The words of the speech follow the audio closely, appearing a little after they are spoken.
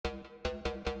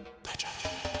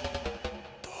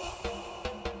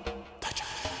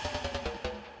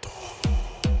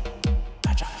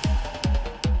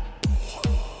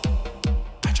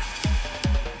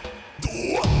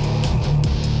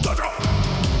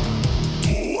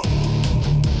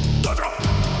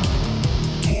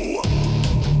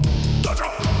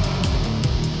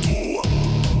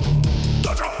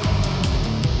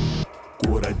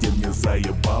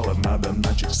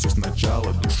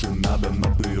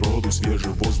хочу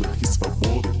свежий воздух и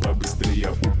свободу. Побыстрее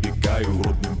я убегаю,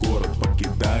 родный город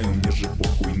покидаю. Мне же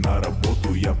похуй на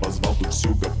работу, я позвал тут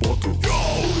всю гопоту. Я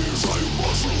уезжаю,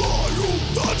 пожелаю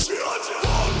дачи,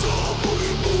 когда мы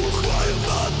бухаем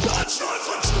на даче.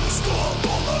 Хочу $100,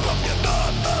 мне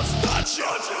надо сдачи,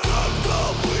 когда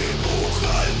мы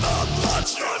бухаем на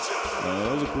даче.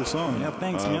 That was a cool song. Yeah,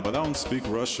 thanks, man. But I don't speak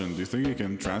Russian. Do you think you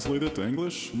can translate it to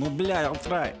English? Ну, бля, I'll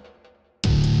try.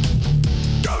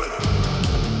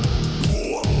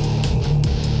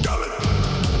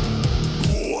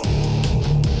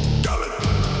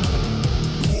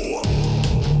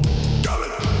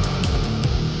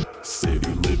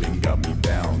 City living got me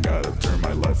down, gotta turn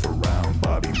my life around.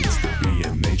 Body needs to be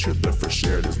in nature, the fresh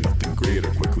air, there's nothing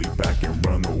greater. Quickly back and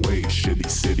run away, shitty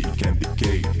city can't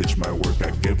decay. Ditch my work,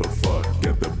 I give a fuck,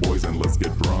 get the boys and let's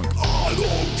get drunk. I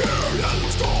don't care, yeah,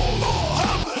 it's gonna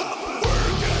happen.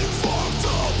 We're getting fucked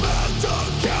up and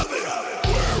together.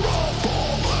 We're all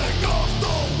falling off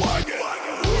the wagon.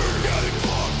 We're getting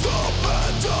fucked up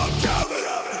and together.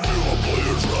 Я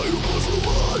поезжаю,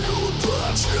 пожелаю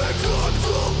дачи,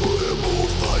 когда мы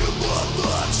бухаем на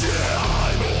даче.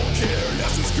 I don't care,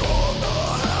 yes, it's gonna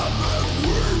happen.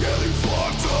 We're getting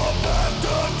fucked up and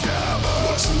together.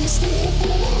 Хочу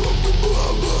 $100.